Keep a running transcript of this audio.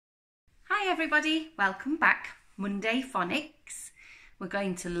everybody, welcome back. Monday Phonics. We're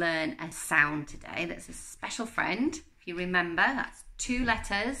going to learn a sound today that's a special friend. If you remember, that's 2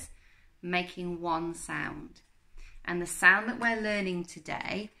 letters making one sound. And the sound that we're learning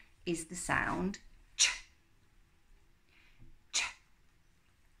today is the sound ch. Ch.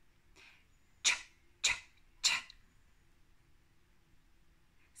 Ch, ch, ch.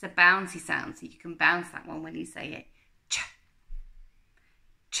 It's a bouncy sound, so you can bounce that one when you say it.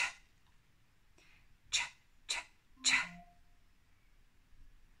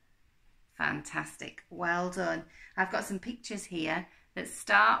 Fantastic, well done. I've got some pictures here that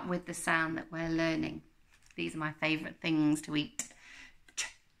start with the sound that we're learning. These are my favourite things to eat. Ch,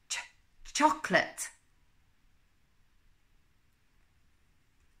 ch, chocolate.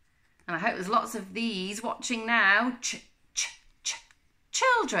 And I hope there's lots of these watching now. Ch, ch, ch,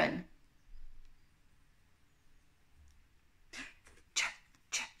 children. Ch,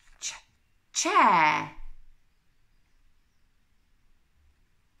 ch, ch, chair.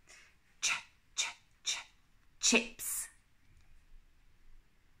 Chips.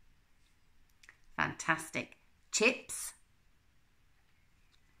 Fantastic. Chips.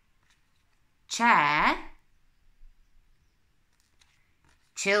 Chair.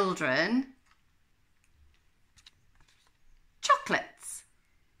 Children. Chocolates.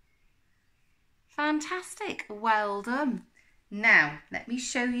 Fantastic. Well done. Now, let me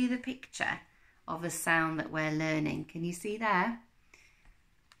show you the picture of the sound that we're learning. Can you see there?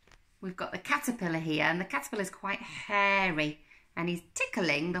 We've got the caterpillar here, and the caterpillar is quite hairy, and he's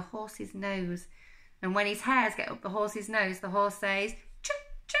tickling the horse's nose. And when his hairs get up the horse's nose, the horse says, choo,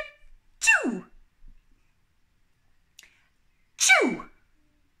 choo, choo. Choo.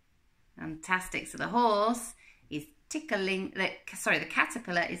 Fantastic. So the horse is tickling, the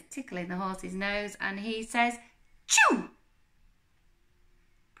caterpillar is tickling the horse's nose, and he says, choo.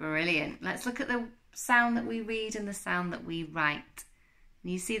 Brilliant. Let's look at the sound that we read and the sound that we write.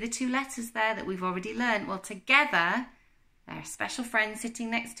 And you see the 2 letters there that we've already learned. Well, together, they're special friends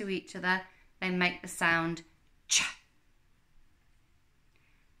sitting next to each other. They make the sound ch.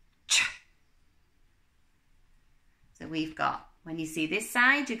 Ch. So we've got, when you see this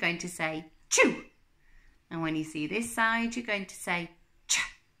side, you're going to say chew. And when you see this side, you're going to say ch.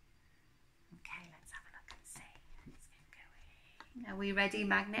 Okay, let's have a look and see. Let's get going. Are we ready,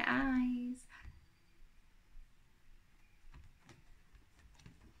 magnet eyes?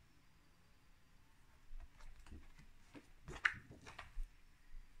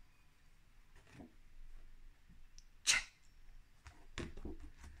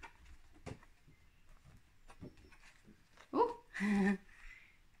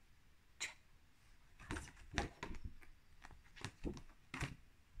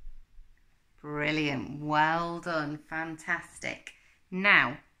 Brilliant, well done, fantastic.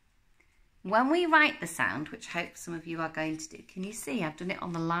 Now, when we write the sound, which I hope some of you are going to do, can you see I've done it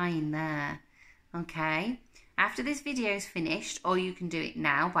on the line there? Okay, after this video is finished, or you can do it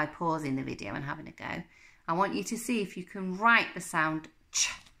now by pausing the video and having a go, I want you to see if you can write the sound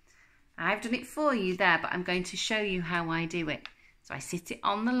ch. I've done it for you there, but I'm going to show you how I do it. So I sit it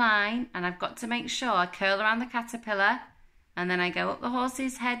on the line, and I've got to make sure I curl around the caterpillar, and then I go up the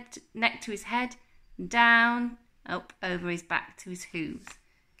horse's head, neck to his head, down, up over his back to his hooves.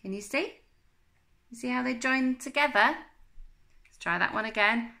 Can you see? You see how they join together? Let's try that one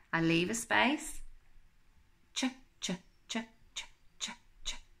again. I leave a space. Ch, ch, ch, ch, ch,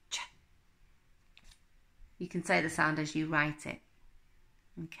 ch, ch. You can say the sound as you write it.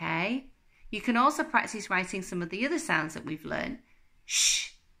 Okay. You can also practice writing some of the other sounds that we've learned.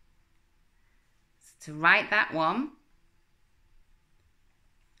 Shh. So to write that one,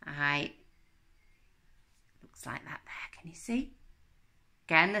 looks like that there. Can you see?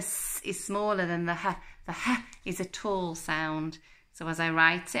 Again, this is smaller than the h. The h is a tall sound. So as I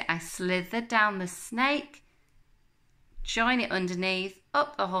write it, I slither down the snake, join it underneath,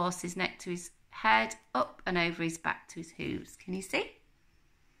 up the horse's neck to his head, up and over his back to his hooves. Can you see?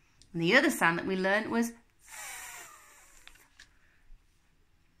 And the other sound that we learned was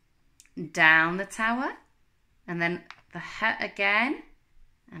down the tower, and then the h again,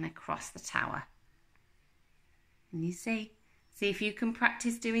 and across the tower. And you see if you can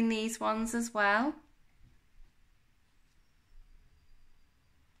practice doing these ones as well.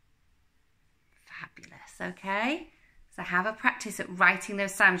 Fabulous, okay? So have a practice at writing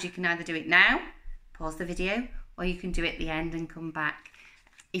those sounds. You can either do it now, pause the video, or you can do it at the end and come back.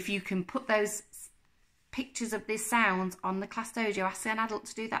 If you can put those pictures of these sounds on the Class Dojo, ask an adult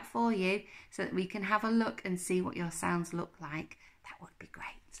to do that for you so that we can have a look and see what your sounds look like. That would be great.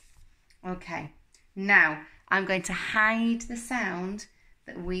 Okay, now I'm going to hide the sound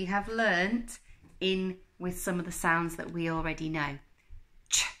that we have learnt in with some of the sounds that we already know.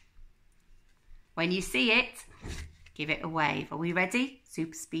 Ch. When you see it, give it a wave. Are we ready?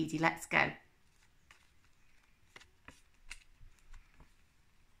 Super speedy, let's go.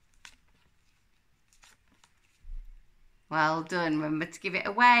 Well done. Remember to give it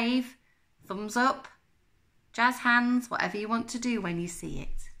a wave, thumbs up, jazz hands, whatever you want to do when you see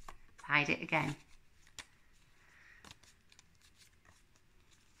it. Hide it again.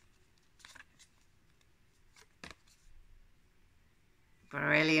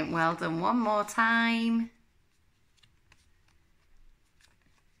 Brilliant, well done. One more time.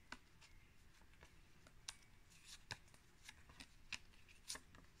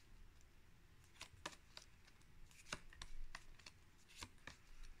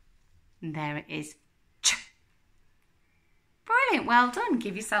 And there it is. Ch. Brilliant, well done.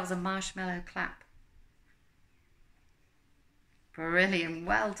 Give yourselves a marshmallow clap. Brilliant,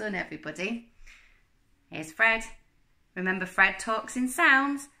 well done everybody. Here's Fred. Remember, Fred talks in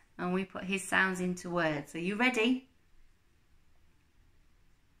sounds and we put his sounds into words. Are you ready?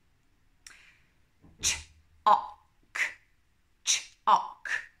 Ch-ock, ch-ock,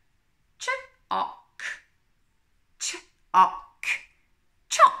 ch-ock, ch-ock,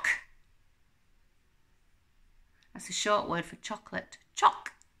 chock. That's a short word for chocolate.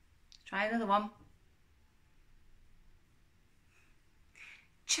 Chock. Try another one.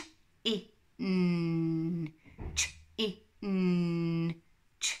 Ch-i-n, ch-i-n,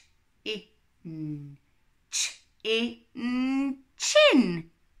 ch-i-n, ch-i-n, chin.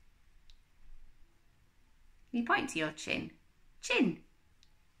 Can you point to your chin? Chin.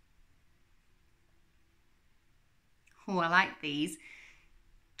 Oh, I like these.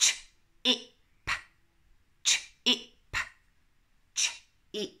 Ch-ip, ch-ip,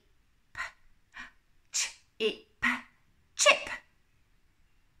 ch-ip, ch-ip, chip.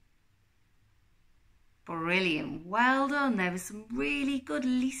 Brilliant, well done. There was some really good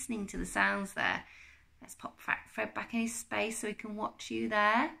listening to the sounds there. Let's pop Fred back in his space so he can watch you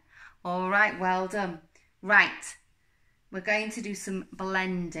there. All right, well done. Right, we're going to do some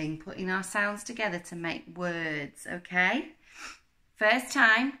blending, putting our sounds together to make words, okay? First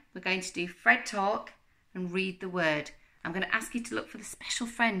time, we're going to do Fred talk and read the word. I'm going to ask you to look for the special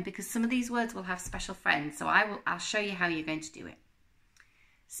friend because some of these words will have special friends. So I'll show you how you're going to do it.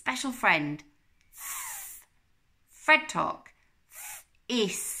 Special friend. Fred talk.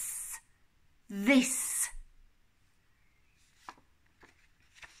 Is. This.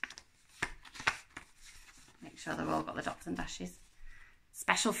 Make sure they've all got the dots and dashes.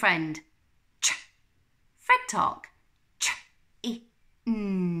 Special friend. Ch. Fred talk. Ch. I.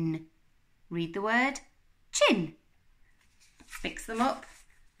 N. Read the word. Chin. Mix them up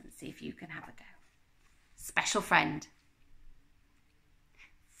and see if you can have a go. Special friend.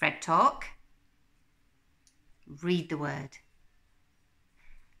 Fred talk. Read the word.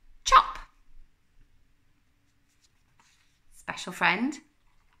 Chop. Special friend.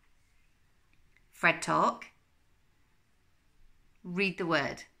 Fred talk. Read the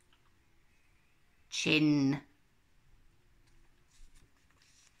word. Chin.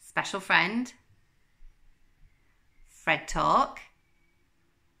 Special friend. Fred talk.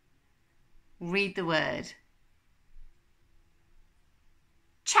 Read the word.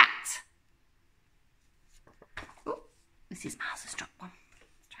 Chat. Oh, Mrs. Mouse has dropped one.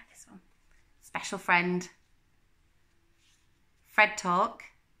 Let's try this one. Special friend. Fred talk.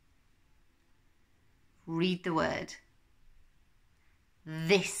 Read the word.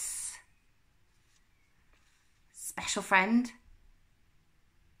 This. Special friend.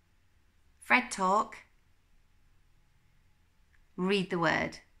 Fred talk. Read the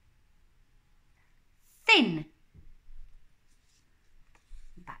word. Thin.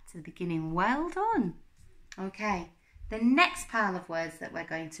 Back to the beginning. Well done. Okay, the next pile of words that we're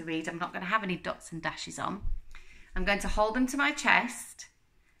going to read, I'm not going to have any dots and dashes on. I'm going to hold them to my chest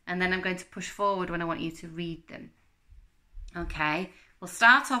and then I'm going to push forward when I want you to read them. Okay, we'll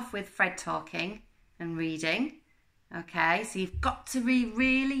start off with Fred talking and reading. Okay, so you've got to be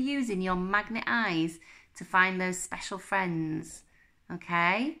really using your magnet eyes to find those special friends.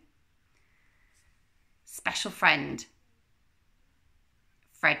 Okay, special friend.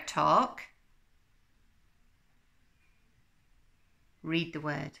 Fred talk. Read the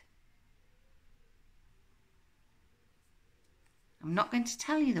word. I'm not going to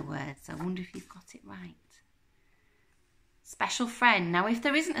tell you the words. I wonder if you've got it right. Special friend. Now, if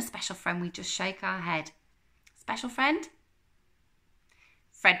there isn't a special friend, we just shake our head. Special friend.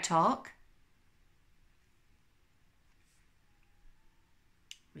 Fred talk.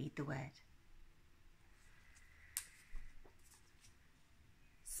 Read the word.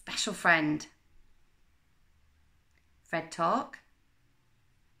 Special friend. Fred talk.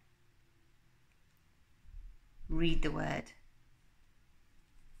 Read the word.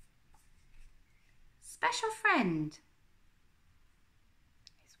 Special friend.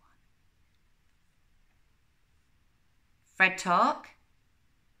 Here's one. Fred talk.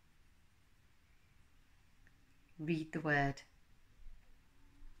 Read the word.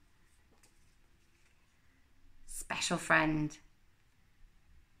 Special friend.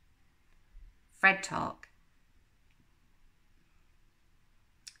 Fred talk.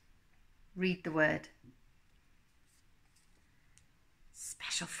 Read the word.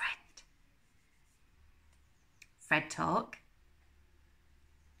 Special friend. Fred talk.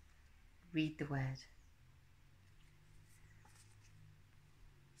 Read the word.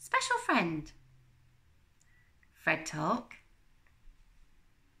 Special friend. Fred talk.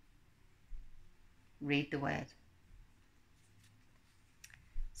 Read the word.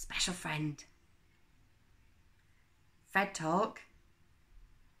 Special friend. Fred talk.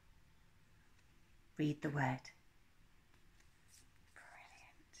 Read the word.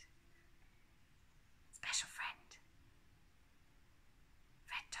 Brilliant. Special friend.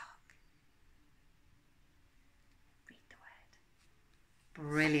 Fred talk. Read the word.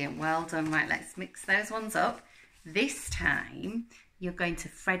 Brilliant. Well done. Right, let's mix those ones up. This time you're going to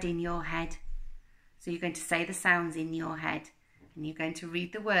Fred in your head. So you're going to say the sounds in your head and you're going to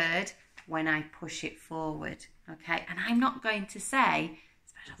read the word when I push it forward. Okay, and I'm not going to say,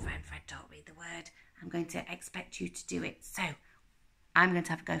 special friend, Fred talk, read the word. I'm going to expect you to do it. So I'm going to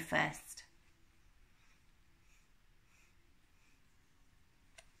have a go first.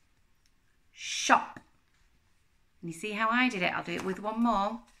 Shop. And you see how I did it? I'll do it with one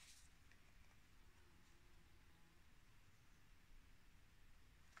more.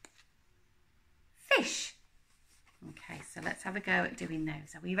 Fish. Okay, so let's have a go at doing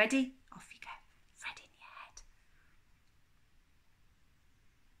those. Are we ready? Off you go. Fred in your head.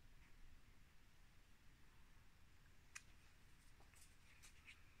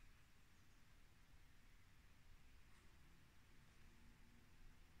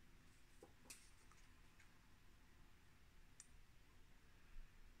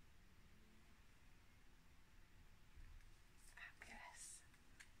 Fabulous.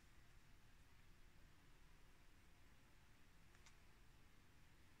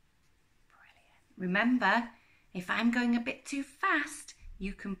 Remember, if I'm going a bit too fast,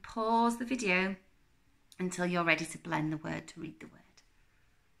 you can pause the video until you're ready to blend the word to read the word.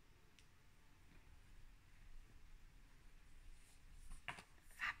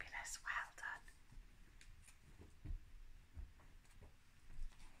 Fabulous, well done.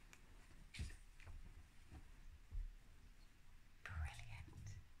 Brilliant.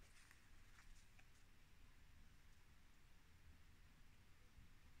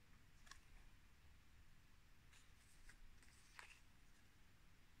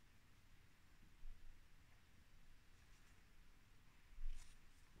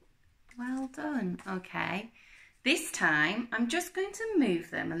 Well done. Okay, this time I'm just going to move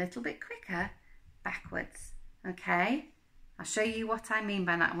them a little bit quicker backwards. Okay, I'll show you what I mean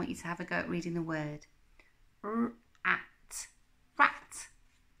by that. I want you to have a go at reading the word. At, rat,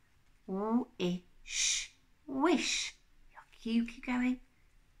 ish, wish. You keep going.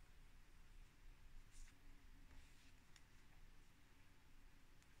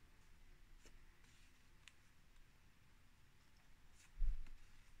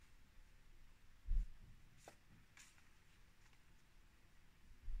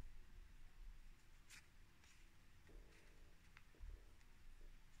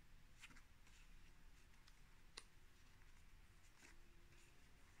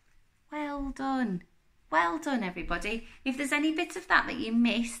 Well done. Well done, everybody. If there's any bit of that you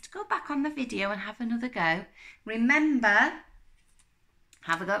missed, go back on the video and have another go. Remember,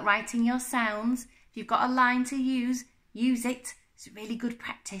 have a go at writing your sounds. If you've got a line to use it. It's really good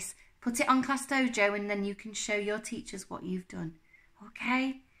practice. Put it on Class Dojo and then you can show your teachers what you've done.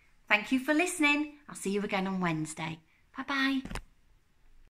 Okay? Thank you for listening. I'll see you again on Wednesday. Bye-bye.